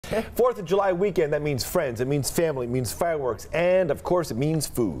4th of July weekend, that means friends, it means family, it means fireworks, and of course it means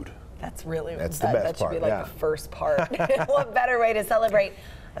food. That's really, the best part. That should be like the first part. What better way to celebrate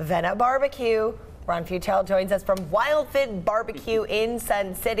than a barbecue? Ron Futrell joins us from Wild Fig Barbecue in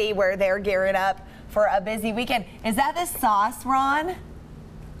Sun City, where they're gearing up for a busy weekend. Is that the sauce, Ron?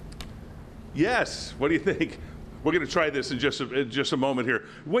 Yes. What do you think? We're going to try this in just a moment here.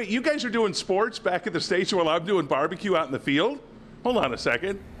 Wait, you guys are doing sports back at the station while I'm doing barbecue out in the field? Hold on a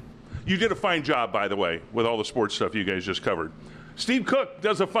second. You did a fine job, by the way, with all the sports stuff you guys just covered. Steve Cook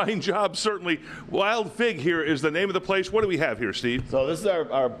does a fine job, certainly. Wild Fig here is the name of the place. What do we have here, Steve? So this is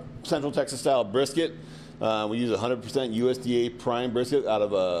our Central Texas style brisket. We use 100% USDA prime brisket out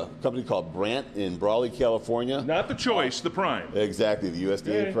of a company called Brandt in Brawley, California. Not the choice, the prime. Exactly, the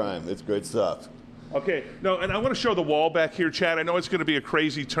USDA prime. It's great stuff. Okay, no, and I want to show the wall back here, Chad. I know it's going to be a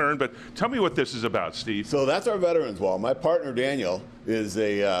crazy turn, but tell me what this is about, Steve. So that's our veterans wall. My partner, Daniel, is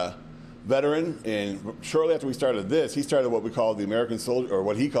a veteran, and shortly after we started this, he started what we call the American Soldier, or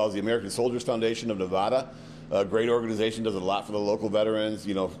what he calls the American Soldiers Foundation of Nevada. A great organization, does a lot for the local veterans,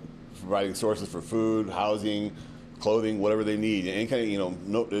 you know, providing sources for food, housing, clothing, whatever they need. And kind of, you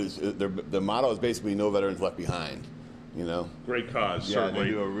know, their motto is basically no veterans left behind. You know, great cause, yeah, certainly.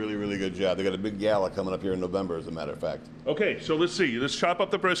 They do a really, really good job. They got a big gala coming up here in November, as a matter of fact. Okay, so let's see. Let's chop up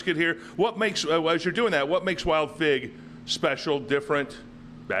the brisket here. What makes, as you're doing that, what makes Wild Fig special, different,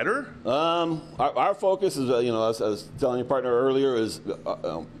 better? Our focus is, you know, as I was telling your partner earlier, is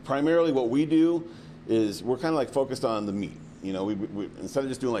primarily what we do is we're kind of like focused on the meat. You know, we instead of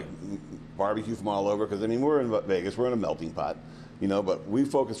just doing like barbecue from all over, because I mean we're in Vegas, we're in a melting pot, you know, but we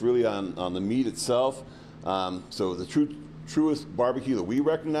focus really on the meat itself. So the truest barbecue that we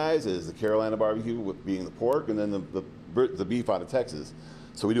recognize is the Carolina barbecue, with being the pork, and then the beef out of Texas.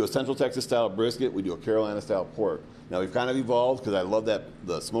 So we do a Central Texas style brisket, we do a Carolina style pork. Now we've kind of evolved, because I love that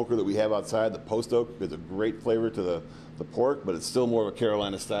the smoker that we have outside, the post oak, is a great flavor to the pork, but it's still more of a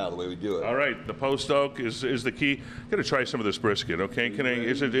Carolina style the way we do it. All right, the post oak is the key. Gonna try some of this brisket, okay?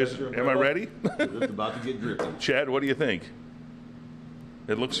 Am I ready? It's about to get dripping. Chad, what do you think?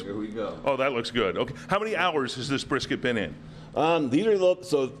 It looks. Here we go. Oh, that looks good. Okay, how many hours has this brisket been in? These are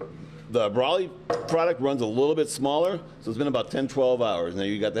so the Brawley product runs a little bit smaller, so it's been about 10, 12 hours. Now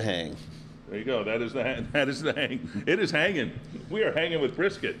you got the hang. There you go. That is the hang. It is hanging. We are hanging with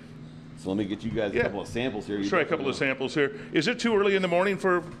brisket. So let me get you guys a couple of samples here. Let's try a couple of samples here. Is it too early in the morning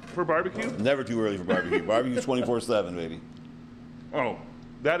for barbecue? Never too early for barbecue. Barbecue's 24/7, baby. Oh,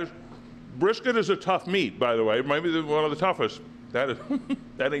 brisket is a tough meat, by the way. Maybe one of the toughest. That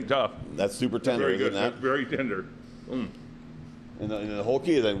ain't tough. That's super tender, very good. isn't that? Very tender. Mm. And the whole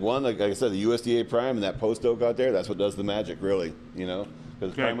key is that one, like I said, the USDA prime and that post oak out there, that's what does the magic, really. You know, because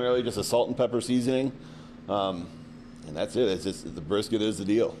it's primarily just a salt and pepper seasoning. And that's it. It's just the brisket is the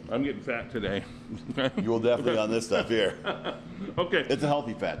deal. I'm getting fat today. You will definitely on this stuff here. Okay. It's a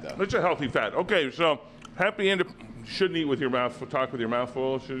healthy fat, though. It's a healthy fat. Okay, so shouldn't eat with your mouth. Talk with your mouth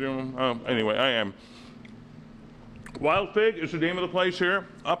full. Should you? Anyway, I am. Wild Fig is the name of the place here,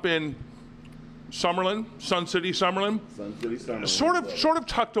 up in Summerlin, Sun City, Summerlin. Sun City, Summerlin. Sort of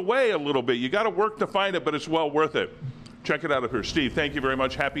tucked away a little bit. You got to work to find it, but it's well worth it. Check it out up here. Steve, thank you very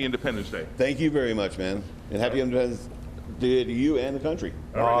much. Happy Independence Day. Thank you very much, man. And happy Independence Day to you and the country.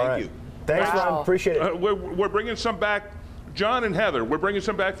 All right. Thank you. Thanks, Ron. Appreciate it. We're bringing some back. John and Heather. We're bringing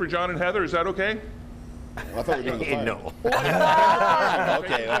some back for John and Heather. Is that okay? I thought we were doing the fire. No.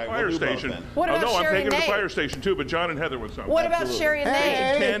 Okay, all right. Fire We'll station. What about no, I'm Sherry taking and the Nate? fire station too, but John and Heather with something. What about Sherry and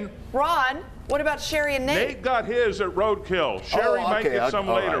Nate? Station 10. Ron, what about Sherry and Nate? Nate got his at Roadkill. Sherry might get some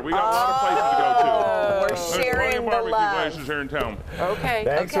later. Right. We got a lot of places to go to. We're There's plenty sharing of the barbecue love. places here in town. Okay.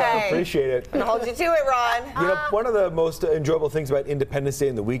 Thanks, Ron. Appreciate it. I'll hold you to it, Ron. You know, one of the most enjoyable things about Independence Day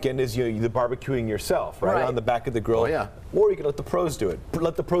and the weekend is the barbecuing yourself, right? On the back of the grill. Oh, yeah. Or you can let the pros do it.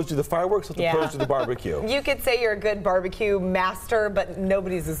 Let the pros do the fireworks, let the pros do the barbecue. You could say you're a good barbecue master, but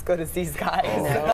nobody's as good as these guys.